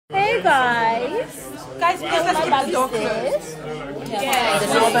Hey guys, Guys, because let's keep the door closed. Yeah.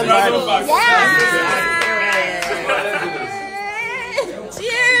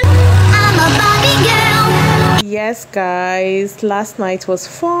 Cheers. I'm a Barbie girl. Yes guys, last night was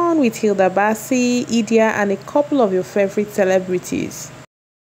fun with Hilda, Baci, Idia and a couple of your favorite celebrities.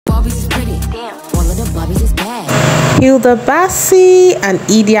 Barbies is pretty. Damn. All of the Barbies is bad. Hilda, Baci and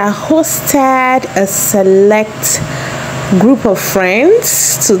Idia hosted a select group of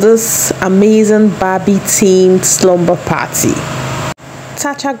friends to this amazing Barbie themed slumber party.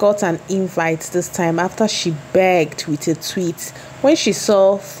 Tacha got an invite this time after she begged with a tweet when she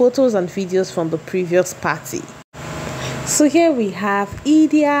saw photos and videos from the previous party. So here we have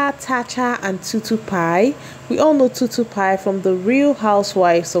Idia, Tacha and Tutupie. We all know Tutupie from the Real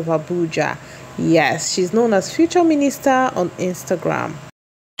Housewives of Abuja. Yes, she's known as Future Minister on Instagram.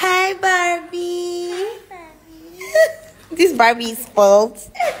 Hi, Barbie. This Barbie is spoiled.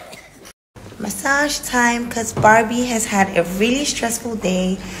 Massage time, because Barbie has had a really stressful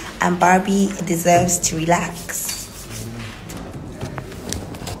day and Barbie deserves to relax.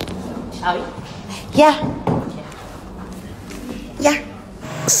 Shall we? Yeah. Yeah.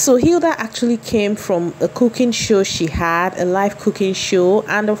 So Hilda actually came from a cooking show she had, a live cooking show,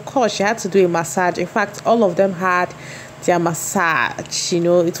 and of course she had to do a massage. In fact, all of them had their massage, you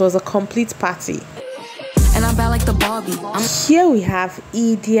know, it was a complete party. And I'm bad like the Barbie. Here we have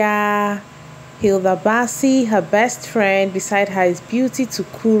Idia, Hilda, Baci, her best friend. Beside her is Beauty,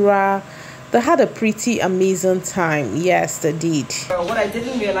 Tukura. They had a pretty amazing time. Yes, they did. What I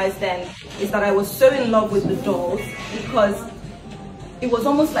didn't realize then is that I was so in love with the dolls because it was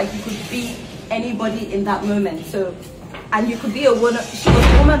almost like you could be anybody in that moment. So, and you could be a woman. She was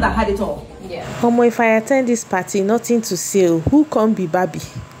a woman that had it all. Yeah. If I attend this party, nothing to say. Who can be Berbie?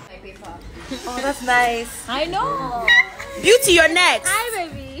 Oh, that's nice. I know. Beauty, you're next. Hi,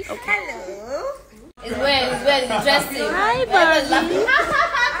 baby. Okay. Hello. It's weird, interesting. Hi, Barbie.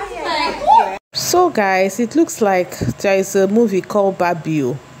 So guys, it looks like there is a movie called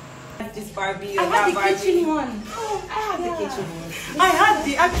Berbie. This Barbie. I had the kitchen one. Oh, I had the kitchen one. I had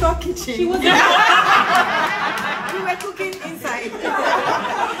the actual kitchen. She was. We were cooking inside.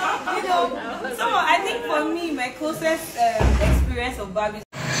 You know, so I think for me, my closest experience of Barbie.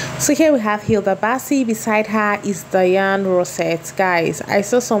 So here we have Hilda, Baci. Beside her is Diane, Russet. Guys, I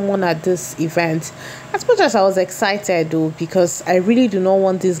saw someone at this event. As much as I was excited though, because I really do not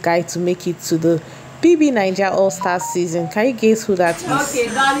want this guy to make it to the BB Niger All-Star season. Can you guess who that is? Okay,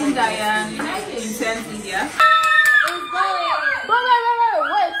 darling Diane, intense India. Wait.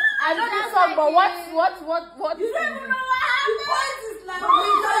 I know this song, but what? You don't even know what happened.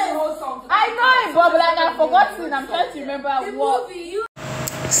 I know it, but like I've forgotten. I'm trying to remember what.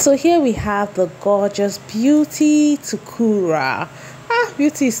 So here we have the gorgeous Beauty, Tukura.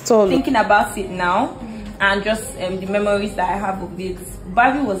 Beauty is tall. Thinking about it now, and just the memories that I have of it,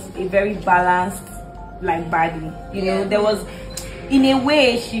 Barbie was a very balanced, like Barbie. You know, there was, in a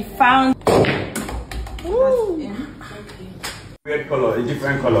way, she found. Weird color, a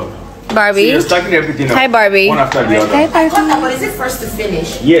different color. Barbie. So you're stacking everything up. Hi, Barbie. One after the other. Hi, Barbie. But is it first to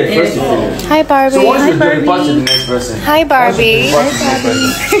finish? Yeah, first to finish. Hi, Barbie. So once you're done, pass to the next person. Hi, Barbie.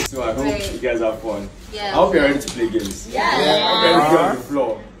 So I hope you guys have fun. Yeah. I hope you're ready to play games. Yeah. I hope you're ready to get on the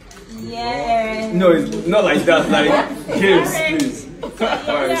floor. Yeah. No, it's not like that. Like games, please.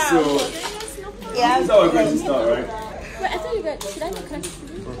 Alright, so Yeah. this is how we're going to start, right? Wait, I thought you guys. Should I make country?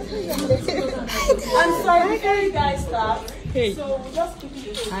 I'm sorry, before you guys start. Hey. So just keep it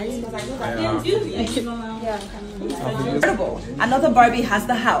because I know that incredible. Another Barbie has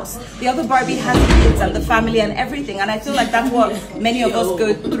the house. The other Barbie has the kids and the family and everything. And I feel like that's what many of us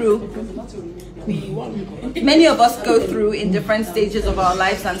go through. Many of us go through in different stages of our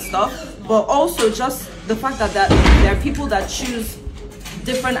lives and stuff. But also just the fact that there are people that choose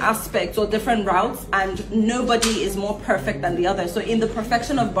different aspects or different routes, and nobody is more perfect than the other. So in the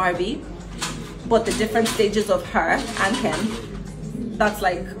perfection of Barbie, but the different stages of her and Ken, that's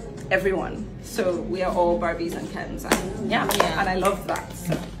like everyone. So we are all Barbies and Kens, and yeah. And I love that.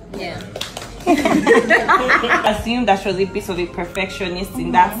 So. Yeah. I assume that she was a piece of a perfectionist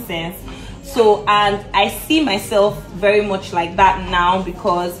in that sense. So, and I see myself very much like that now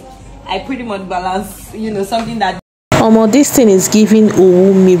because I pretty much balance, you know, something that. This thing is giving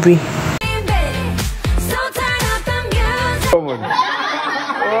Uwu Miri.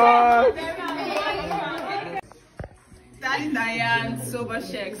 Diane, sober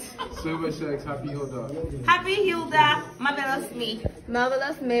Sheggz. Sober Sheggz, happy Hilda. Happy Hilda, marvelous me.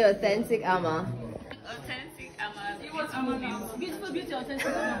 Marvelous May, authentic Amma. Authentic Amma. It was Beautiful beauty authentic.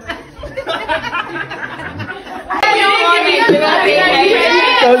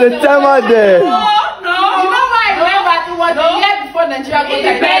 So the time out there. No. You know why I remember it was the year before Nigeria got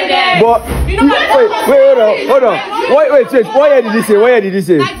independent. But you know hold on. Wait, change. What year did you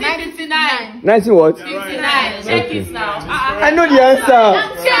say? 1959. 19 what? 59. Check it now. I know the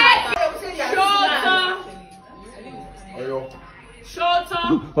answer. Check.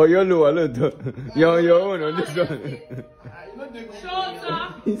 Oh, you're low, your own on this one.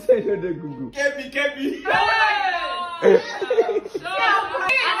 He said you're the Google. Kebi.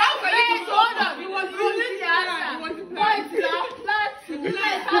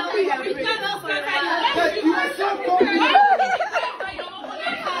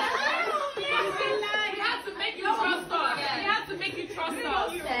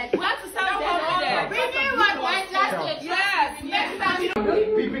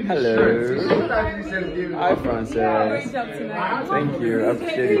 Hello. Hi, Frances. Thank you. I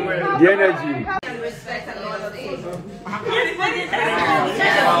appreciate it. The energy. Respect and loyalty.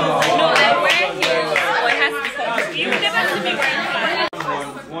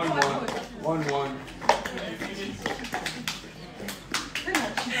 One.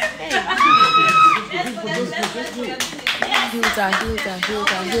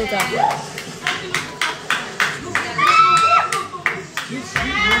 Hilda.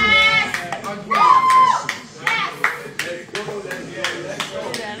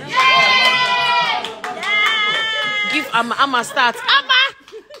 Give Amma start. Amma!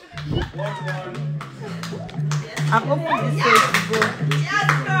 I'm open this place to go.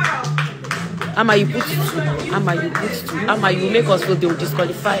 Amma, you put two. Amma, you make us so they will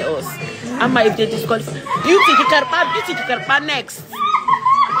disqualify us. Amma, if they disqualify. Beauty Kikarpa next.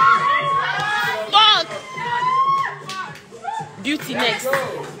 Fuck! Beauty next.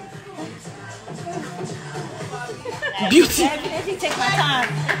 Beauty. Let me take my time.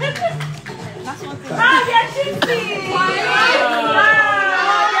 That's one thing.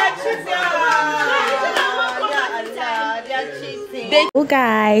 Oh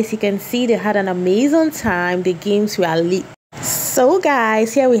guys, you can see they had an amazing time. The games were lit. So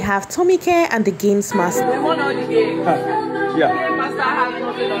guys, here we have Tomike and the games master. They won all the games. Yeah. Game master has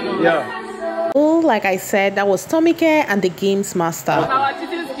nothing on us. Yeah. Oh, like I said, that was Tomike and the games master. Our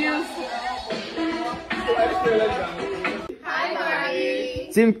cheating skills. Hi,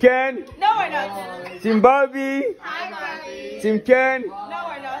 Barbie. Team Ken. No, we're not. Team Berbie. Hi, Barbie. Team Ken. No,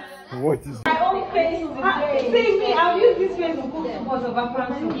 we're not. What is My own face will be great. See me, I'll use this face to cook support of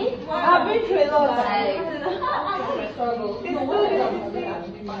Afran. I've been through a lot.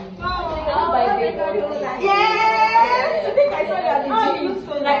 Yes! I think I saw that. It looks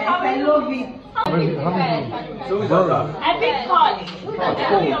so nice. I love it. I think cod.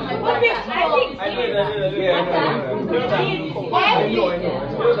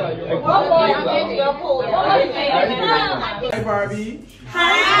 Hi Barbie.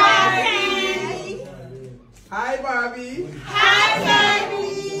 Hi. Hi Barbie. Hi,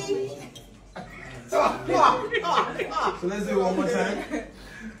 Barbie. So let's do it one more time.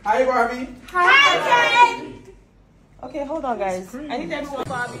 Hi Barbie. Hi, Okay, hold on, guys. I need everyone.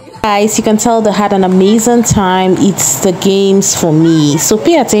 Guys, you can tell they had an amazing time. It's the games for me. So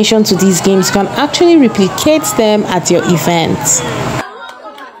pay attention to these games. You can actually replicate them at your event.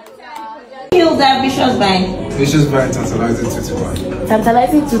 Hilda, Vicious Vine. Vicious Vine, tantalizing Tutupie.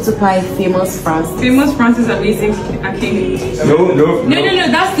 Tantalizing Tutupie, famous France. Famous Francis amazing Akini. No. No,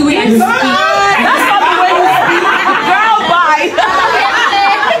 that's the way I speak. That's not the way you speak. Girl, bye.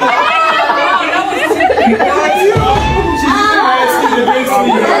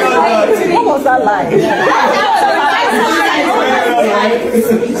 What was that like?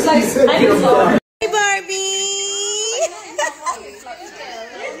 Hey Barbie!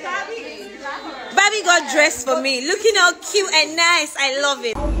 Barbie got dressed for me, looking all cute and nice. I love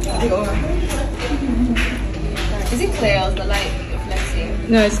it. Is it clear or the light reflecting?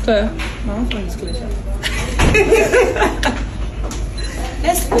 No, it's clear.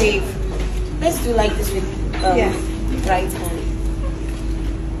 Let's wave. Let's do like this with right hand.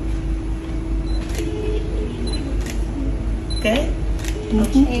 Okay.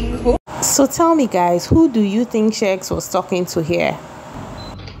 Cool. So tell me guys, who do you think Sheggz was talking to here?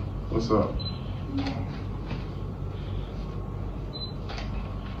 What's up?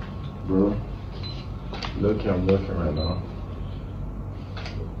 Bro, I'm looking right now.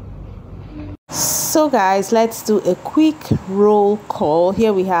 So guys, let's do a quick roll call.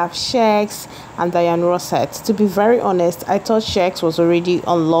 Here we have Sheggz and Diane Russet. To be very honest, I thought Sheggz was already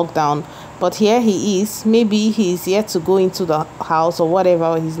on lockdown, but here he is. Maybe he's yet to go into the house or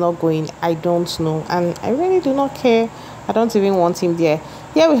whatever. He's not going, I don't know, and I really do not care. I don't even want him there.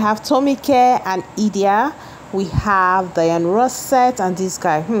 Here we have Tomike and Hilda. We have Diane Russet and this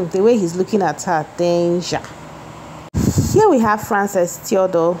guy. The way he's looking at her, danger. Here we have Frances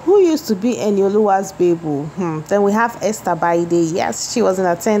Theodore, who used to be Enioluwa's baby. Then we have Esther Baide. Yes, she was in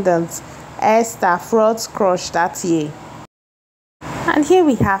attendance. Esther, Fraud's crush that year. And here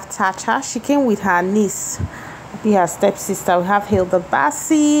we have Tacha. She came with her niece, be her stepsister. We have Hilda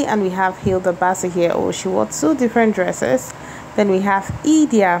Baci and we have Hilda Baci here. Oh, she wore 2 different dresses. Then we have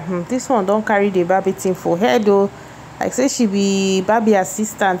Hilda. This one don't carry the Berbie thing for her though. Like say she be Berbie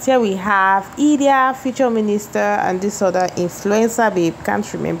assistant. Here we have Hilda, future minister, and this other influencer babe.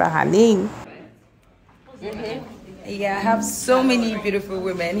 Can't remember her name. Yeah, I have so many beautiful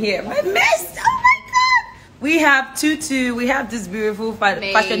women here. My mess! Oh my god! We have Tutu. We have this beautiful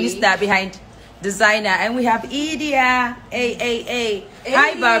fashionista behind designer, and we have Hilda. Hey.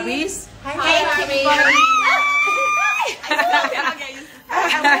 Hi, Barbies. Hi,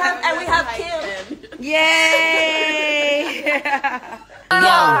 and we have Kim. Yay!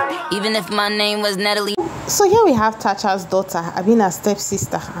 Yo, even if my name was Natalie. So here we have Tacha's daughter. I mean her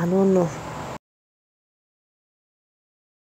stepsister. I don't know.